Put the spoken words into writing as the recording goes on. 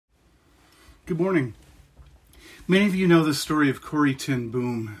Good morning. Many of you know the story of Corrie ten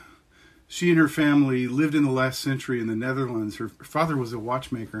Boom. She and her family lived in the last century in the Netherlands. Her father was a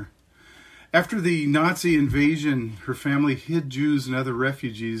watchmaker. After the Nazi invasion, her family hid Jews and other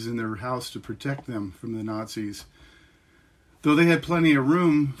refugees in their house to protect them from the Nazis. Though they had plenty of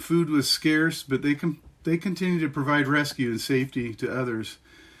room, food was scarce, but they continued to provide rescue and safety to others.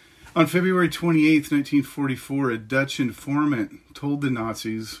 On February 28, 1944, a Dutch informant told the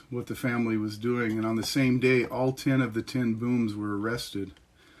Nazis what the family was doing, and on the same day, all 10 of the 10 Booms were arrested.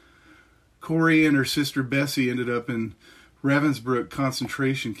 Corrie and her sister Bessie ended up in Ravensbrück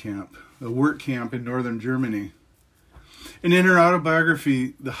concentration camp, a work camp in northern Germany. And in her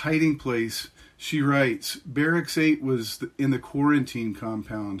autobiography, The Hiding Place, she writes, Barracks 8 was in the quarantine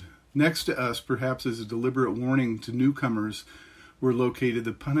compound. Next to us, perhaps as a deliberate warning to newcomers, were located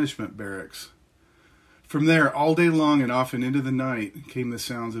the punishment barracks. From there, all day long and often into the night, came the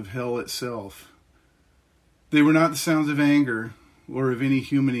sounds of hell itself. They were not the sounds of anger or of any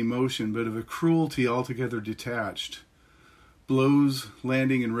human emotion, but of a cruelty altogether detached. Blows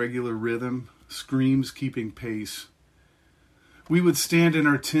landing in regular rhythm, screams keeping pace. We would stand in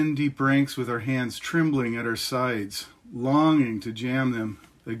our 10-deep ranks with our hands trembling at our sides, longing to jam them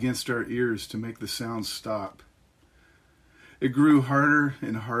against our ears to make the sounds stop. It grew harder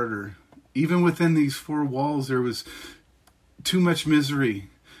and harder. Even within these four walls, there was too much misery,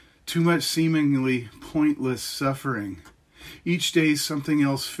 too much seemingly pointless suffering. Each day, something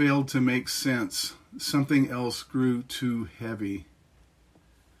else failed to make sense. Something else grew too heavy.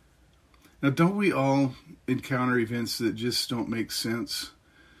 Now, don't we all encounter events that just don't make sense?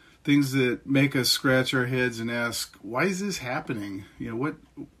 Things that make us scratch our heads and ask, why is this happening?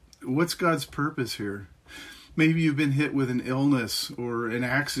 What's God's purpose here? Maybe you've been hit with an illness or an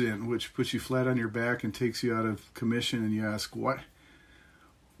accident which puts you flat on your back and takes you out of commission, and you ask,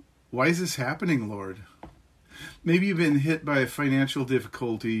 why is this happening, Lord? Maybe you've been hit by a financial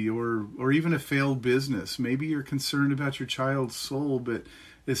difficulty or even a failed business. Maybe you're concerned about your child's soul, but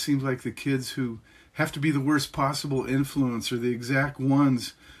it seems like the kids who have to be the worst possible influence are the exact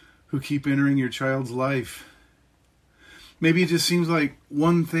ones who keep entering your child's life. Maybe it just seems like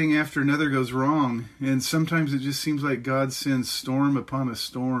one thing after another goes wrong, and sometimes it just seems like God sends storm upon a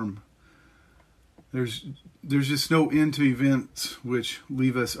storm. There's just no end to events which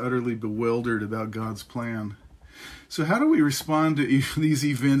leave us utterly bewildered about God's plan. So how do we respond to these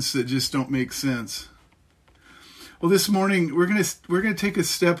events that just don't make sense? Well, this morning we're gonna take a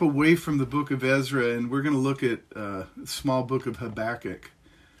step away from the book of Ezra, and we're gonna look at a small book of Habakkuk.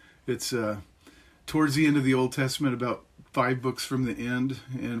 It's towards the end of the Old Testament, about 5 books from the end,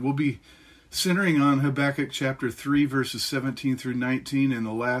 and we'll be centering on Habakkuk chapter 3, verses 17 through 19, and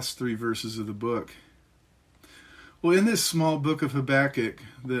the last 3 verses of the book. Well, in this small book of Habakkuk,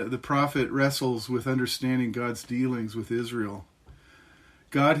 the prophet wrestles with understanding God's dealings with Israel.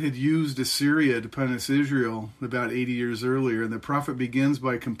 God had used Assyria to punish Israel about 80 years earlier, and the prophet begins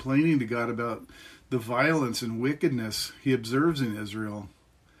by complaining to God about the violence and wickedness he observes in Israel.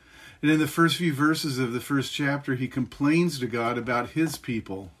 And in the first few verses of the first chapter, he complains to God about his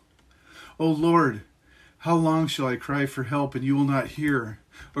people. "O Lord, how long shall I cry for help and you will not hear?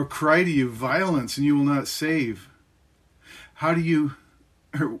 Or cry to you violence and you will not save? Why do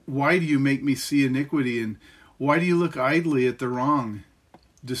you make me see iniquity, and why do you look idly at the wrong?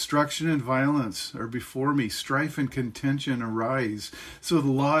 Destruction and violence are before me. Strife and contention arise. So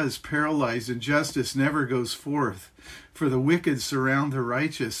the law is paralyzed and justice never goes forth. For the wicked surround the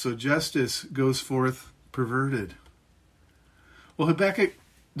righteous, so justice goes forth perverted." Well, Habakkuk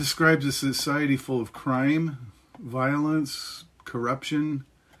describes a society full of crime, violence, corruption,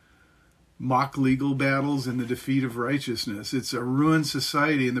 mock legal battles, and the defeat of righteousness. It's a ruined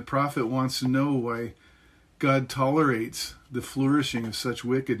society, and the prophet wants to know why God tolerates the flourishing of such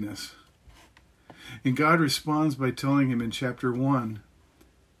wickedness. And God responds by telling him in chapter 1,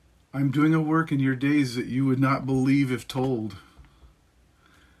 "I'm doing a work in your days that you would not believe if told."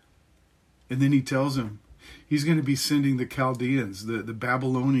 And then he tells him he's going to be sending the Chaldeans, the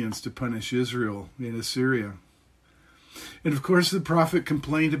Babylonians, to punish Israel in Assyria. And of course the prophet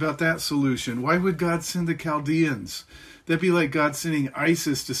complained about that solution. Why would God send the Chaldeans? That'd be like God sending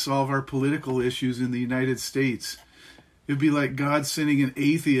ISIS to solve our political issues in the United States. It'd be like God sending an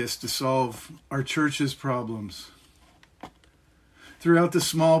atheist to solve our church's problems. Throughout the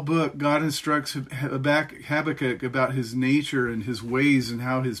small book, God instructs Habakkuk about his nature and his ways and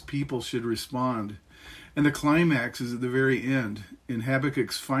how his people should respond. And the climax is at the very end, in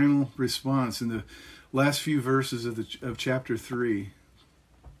Habakkuk's final response in the last few verses of chapter 3,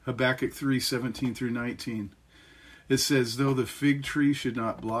 Habakkuk 3, 17 through 19. It says, though the fig tree should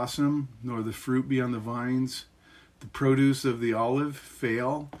not blossom, nor the fruit be on the vines, the produce of the olive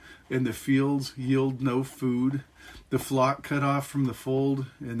fail, and the fields yield no food, the flock cut off from the fold,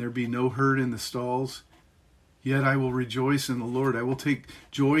 and there be no herd in the stalls, yet I will rejoice in the Lord. I will take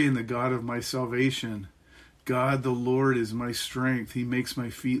joy in the God of my salvation. God the Lord is my strength. He makes my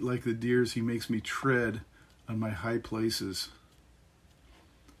feet like the deer's. He makes me tread on my high places.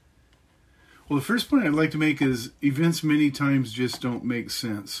 Well, the first point I'd like to make is events many times just don't make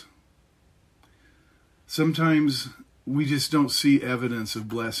sense. Sometimes we just don't see evidence of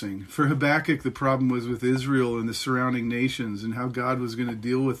blessing. For Habakkuk, the problem was with Israel and the surrounding nations and how God was going to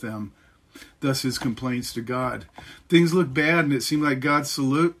deal with them. Thus his complaints to God. Things looked bad, and it seemed like God's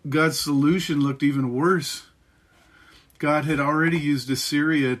solution looked even worse. God had already used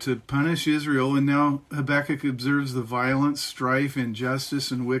Assyria to punish Israel, and now Habakkuk observes the violence, strife, injustice,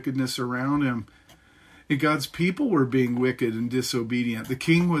 and wickedness around him. And God's people were being wicked and disobedient. The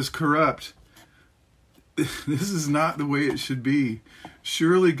king was corrupt. This is not the way it should be.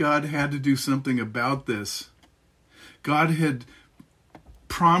 Surely God had to do something about this. God had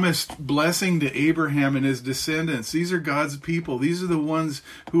promised blessing to Abraham and his descendants. These are God's people. These are the ones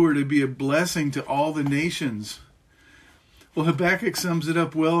who are to be a blessing to all the nations. Well, Habakkuk sums it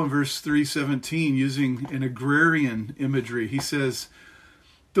up well in verse 3:17 using an agrarian imagery. He says,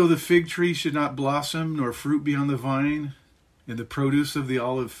 though the fig tree should not blossom, nor fruit be on the vine, and the produce of the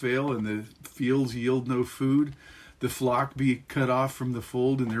olive fail, and the fields yield no food, the flock be cut off from the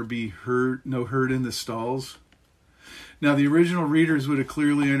fold, and there be no herd in the stalls. Now, the original readers would have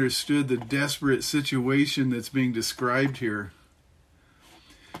clearly understood the desperate situation that's being described here.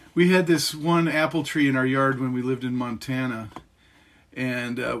 We had this one apple tree in our yard when we lived in Montana,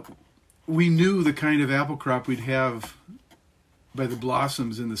 and we knew the kind of apple crop we'd have by the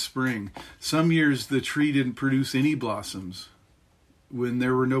blossoms in the spring. Some years the tree didn't produce any blossoms. When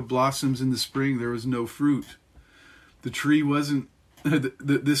there were no blossoms in the spring, there was no fruit. The tree wasn't,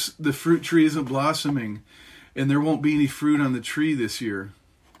 the fruit tree isn't blossoming, and there won't be any fruit on the tree this year.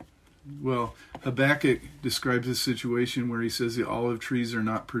 Well, Habakkuk describes a situation where he says the olive trees are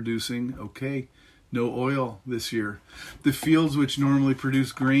not producing. Okay, no oil this year. The fields which normally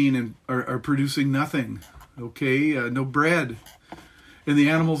produce grain and are producing nothing. Okay, no bread. And the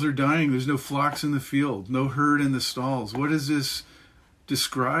animals are dying. There's no flocks in the field, no herd in the stalls. What does this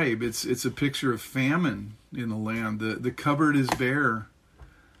describe? It's a picture of famine in the land. The cupboard is bare.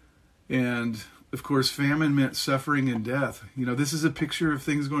 And of course, famine meant suffering and death. You know, this is a picture of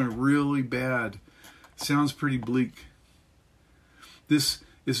things going really bad. Sounds pretty bleak. This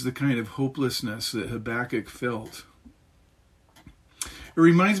is the kind of hopelessness that Habakkuk felt. It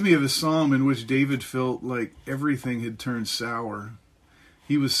reminds me of a psalm in which David felt like everything had turned sour.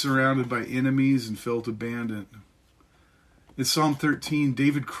 He was surrounded by enemies and felt abandoned. In Psalm 13,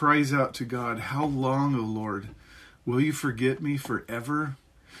 David cries out to God, "How long, O Lord? Will you forget me forever?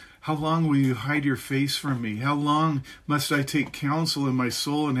 How long will you hide your face from me? How long must I take counsel in my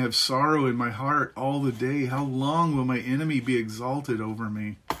soul and have sorrow in my heart all the day? How long will my enemy be exalted over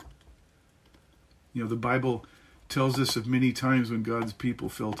me?" You know, the Bible tells us of many times when God's people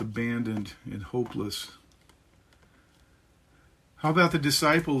felt abandoned and hopeless. How about the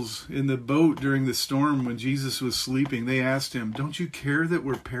disciples in the boat during the storm when Jesus was sleeping? They asked him, "Don't you care that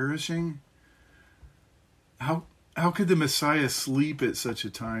we're perishing?" How could the Messiah sleep at such a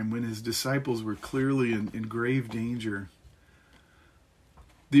time when his disciples were clearly in grave danger?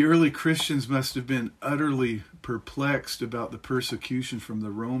 The early Christians must have been utterly perplexed about the persecution from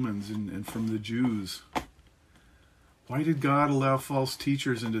the Romans and from the Jews. Why did God allow false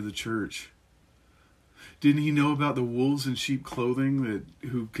teachers into the church? Didn't he know about the wolves in sheep clothing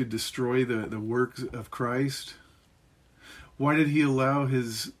who could destroy the works of Christ? Why did he allow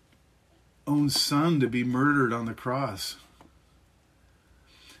his own son to be murdered on the cross?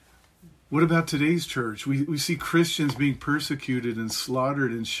 What about today's church? We see Christians being persecuted and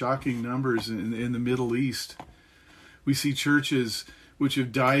slaughtered in shocking numbers in the Middle East. We see churches which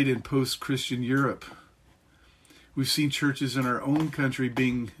have died in post-Christian Europe. We've seen churches in our own country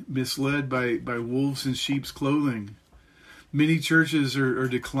being misled by wolves in sheep's clothing. Many churches are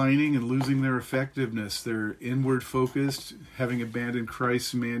declining and losing their effectiveness. They're inward focused, having abandoned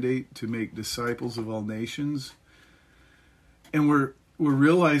Christ's mandate to make disciples of all nations. And we're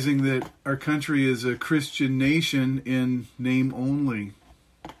realizing that our country is a Christian nation in name only.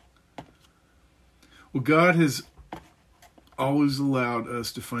 Well, God has always allowed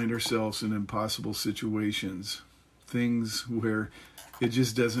us to find ourselves in impossible situations, things where it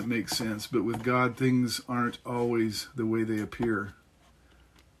just doesn't make sense. But with God, things aren't always the way they appear.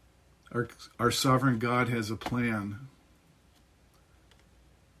 Our sovereign God has a plan.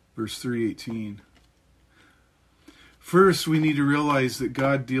 Verse 3:18. First, we need to realize that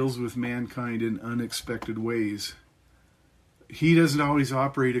God deals with mankind in unexpected ways. He doesn't always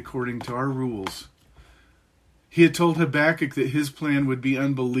operate according to our rules. He had told Habakkuk that his plan would be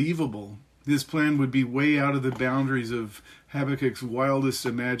unbelievable. His plan would be way out of the boundaries of Habakkuk's wildest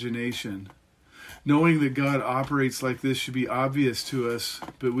imagination. Knowing that God operates like this should be obvious to us,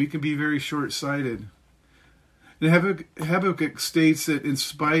 but we can be very short-sighted. And Habakkuk states that in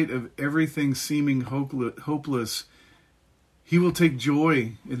spite of everything seeming hopeless, he will take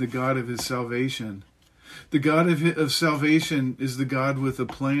joy in the God of his salvation. The God of salvation is the God with a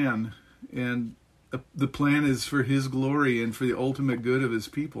plan, and the plan is for his glory and for the ultimate good of his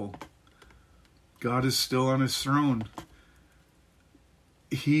people. God is still on his throne.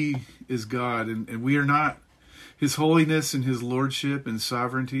 He is God, and we are not. His holiness and his lordship and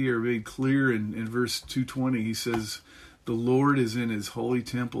sovereignty are made clear in verse 2:20. He says, "The Lord is in his holy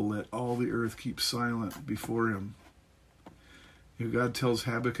temple. Let all the earth keep silent before him." God tells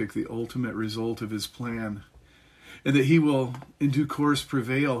Habakkuk the ultimate result of his plan, and that he will in due course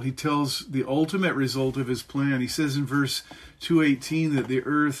prevail. He tells the ultimate result of his plan. He says in verse 2:18 that the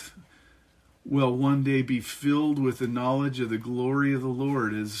earth will one day be filled with the knowledge of the glory of the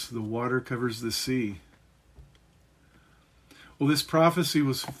Lord as the water covers the sea. Well, this prophecy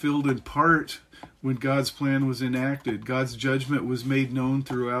was fulfilled in part when God's plan was enacted. God's judgment was made known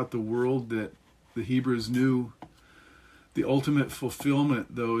throughout the world that the Hebrews knew. The ultimate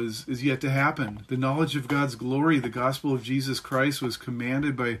fulfillment, though, is yet to happen. The knowledge of God's glory, the gospel of Jesus Christ, was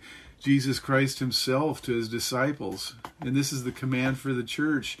commanded by Jesus Christ himself to his disciples. And this is the command for the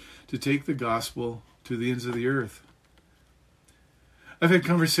church, to take the gospel to the ends of the earth. I've had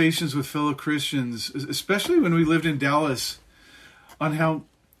conversations with fellow Christians, especially when we lived in Dallas, on how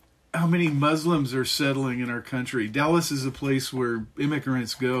many Muslims are settling in our country. Dallas is a place where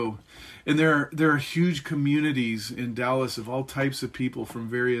immigrants go. And there are huge communities in Dallas of all types of people from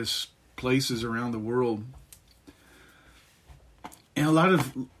various places around the world. And a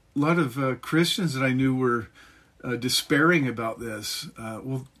lot of Christians that I knew were despairing about this.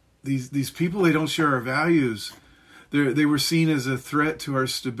 These people, they don't share our values. They were seen as a threat to our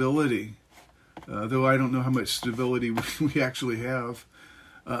stability, though I don't know how much stability we actually have.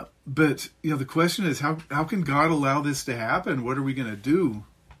 But the question is, how can God allow this to happen? What are we going to do?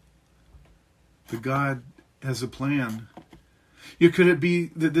 But God has a plan. Could it be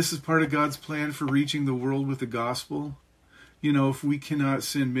that this is part of God's plan for reaching the world with the gospel? If we cannot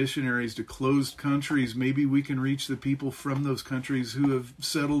send missionaries to closed countries, maybe we can reach the people from those countries who have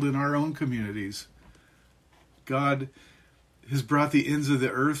settled in our own communities. God has brought the ends of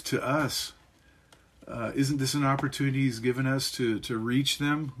the earth to us. Isn't this an opportunity he's given us to reach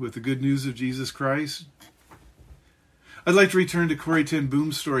them with the good news of Jesus Christ? I'd like to return to Corrie ten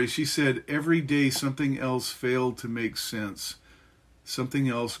Boom's story. She said, "Every day something else failed to make sense. Something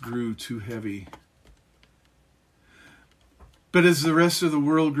else grew too heavy." But as the rest of the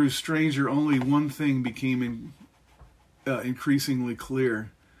world grew stranger, only one thing became increasingly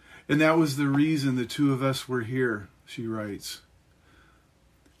clear. And that was the reason the two of us were here, she writes.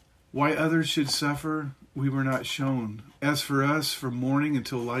 Why others should suffer, we were not shown. As for us, from morning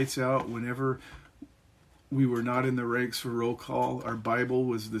until lights out, whenever we were not in the ranks for roll call, our Bible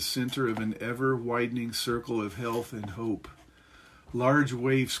was the center of an ever-widening circle of health and hope. Large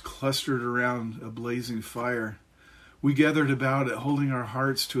waifs clustered around a blazing fire. We gathered about it, holding our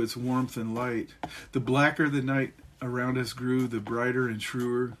hearts to its warmth and light. The blacker the night around us grew, the brighter and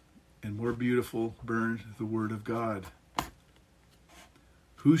truer and more beautiful burned the Word of God.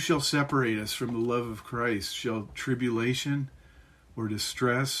 Who shall separate us from the love of Christ? Shall tribulation or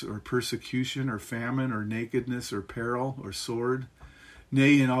distress or persecution or famine or nakedness or peril or sword?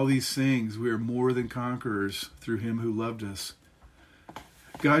 Nay, in all these things we are more than conquerors through him who loved us.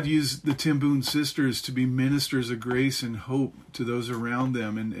 God used the ten Boom sisters to be ministers of grace and hope to those around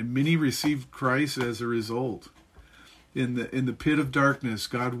them, and many received Christ as a result. In the pit of darkness,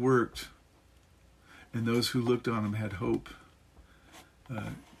 God worked, and those who looked on him had hope.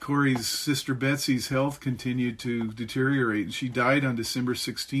 Corey's sister Betsy's health continued to deteriorate, and she died on December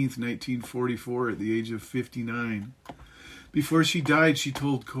 16th, 1944 at the age of 59. Before she died, she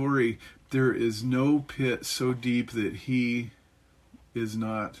told Corey, "There is no pit so deep that he is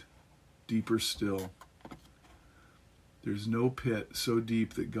not deeper still." There's no pit so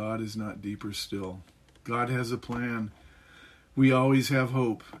deep that God is not deeper still. God has a plan. We always have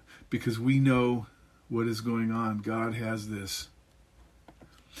hope because we know what is going on. God has this.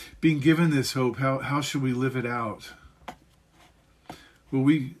 Being given this hope, how should we live it out? Well,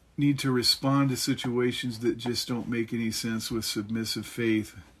 we need to respond to situations that just don't make any sense with submissive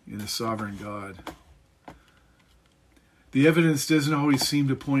faith in a sovereign God. The evidence doesn't always seem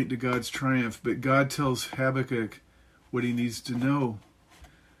to point to God's triumph, but God tells Habakkuk what he needs to know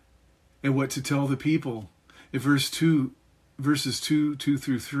and what to tell the people. In verses 2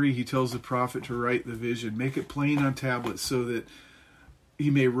 through 3, he tells the prophet to write the vision, make it plain on tablets so that he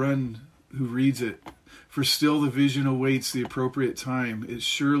may run who reads it. For still the vision awaits the appropriate time. It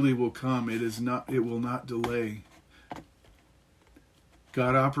surely will come. It will not delay.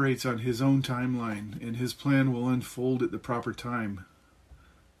 God operates on his own timeline, and his plan will unfold at the proper time.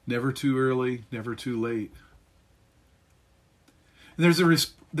 Never too early, never too late. And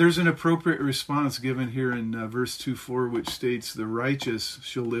there's an appropriate response given here in verse 2:4, which states, the righteous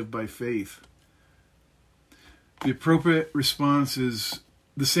shall live by faith. The appropriate response is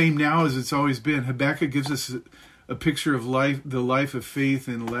the same now as it's always been. Habakkuk gives us a picture of the life of faith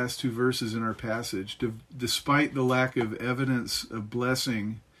in the last two verses in our passage. Despite the lack of evidence of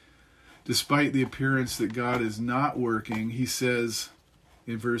blessing, despite the appearance that God is not working, he says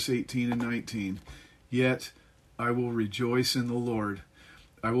in verse 18 and 19, yet I will rejoice in the Lord.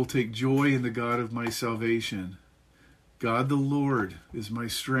 I will take joy in the God of my salvation. God the Lord is my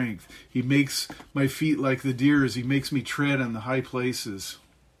strength. He makes my feet like the deer's. He makes me tread on the high places.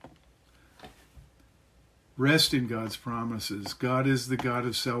 Rest in God's promises. God is the God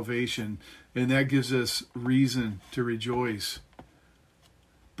of salvation, and that gives us reason to rejoice.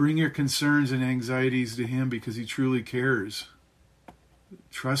 Bring your concerns and anxieties to him because he truly cares.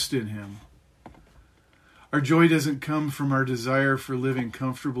 Trust in him. Our joy doesn't come from our desire for living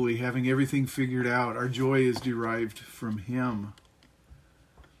comfortably, having everything figured out. Our joy is derived from him.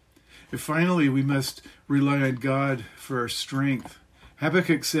 And finally, we must rely on God for our strength.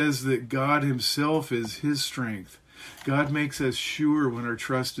 Habakkuk says that God himself is his strength. God makes us sure when our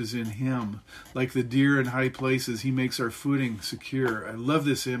trust is in him. Like the deer in high places, he makes our footing secure. I love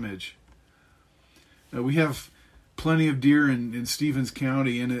this image. We have plenty of deer in Stevens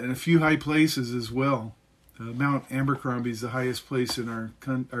County and a few high places as well. Mount Abercrombie is the highest place in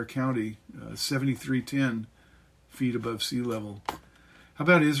our county, 7,310 feet above sea level. How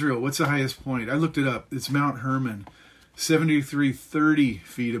about Israel? What's the highest point? I looked it up. It's Mount Hermon, 7,330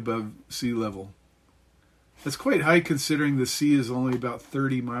 feet above sea level. That's quite high considering the sea is only about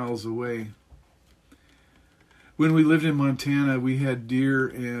 30 miles away. When we lived in Montana, we had deer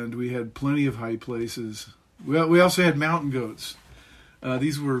and we had plenty of high places. We also had mountain goats.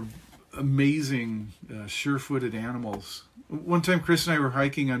 These were amazing, sure-footed animals. One time, Chris and I were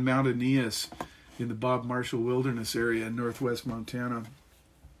hiking on Mount Aeneas in the Bob Marshall Wilderness area in northwest Montana.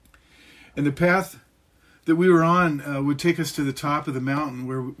 And the path that we were on would take us to the top of the mountain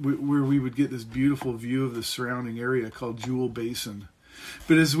where we would get this beautiful view of the surrounding area called Jewel Basin.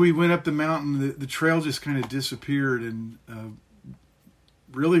 But as we went up the mountain, the trail just kind of disappeared, and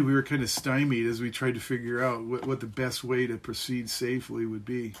really we were kind of stymied as we tried to figure out what the best way to proceed safely would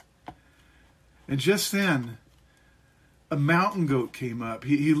be. And just then, a mountain goat came up.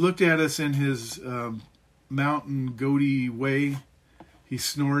 He looked at us in his mountain goaty way. He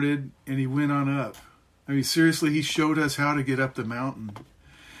snorted, and he went on up. I mean, seriously, he showed us how to get up the mountain.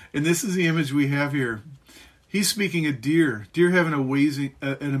 And this is the image we have here. He's speaking of deer. Deer have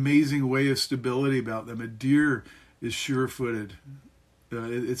an amazing way of stability about them. A deer is sure-footed.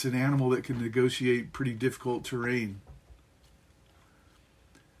 It's an animal that can negotiate pretty difficult terrain.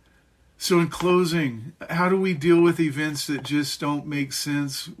 So in closing, how do we deal with events that just don't make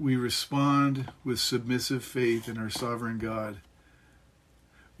sense? We respond with submissive faith in our sovereign God.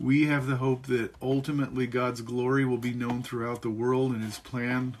 We have the hope that ultimately God's glory will be known throughout the world and his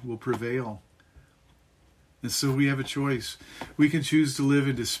plan will prevail. And so we have a choice. We can choose to live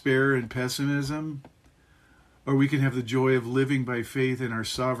in despair and pessimism, or we can have the joy of living by faith in our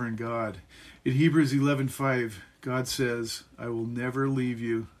sovereign God. In Hebrews 11:5, God says, I will never leave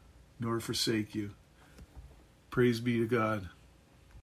you nor forsake you. Praise be to God.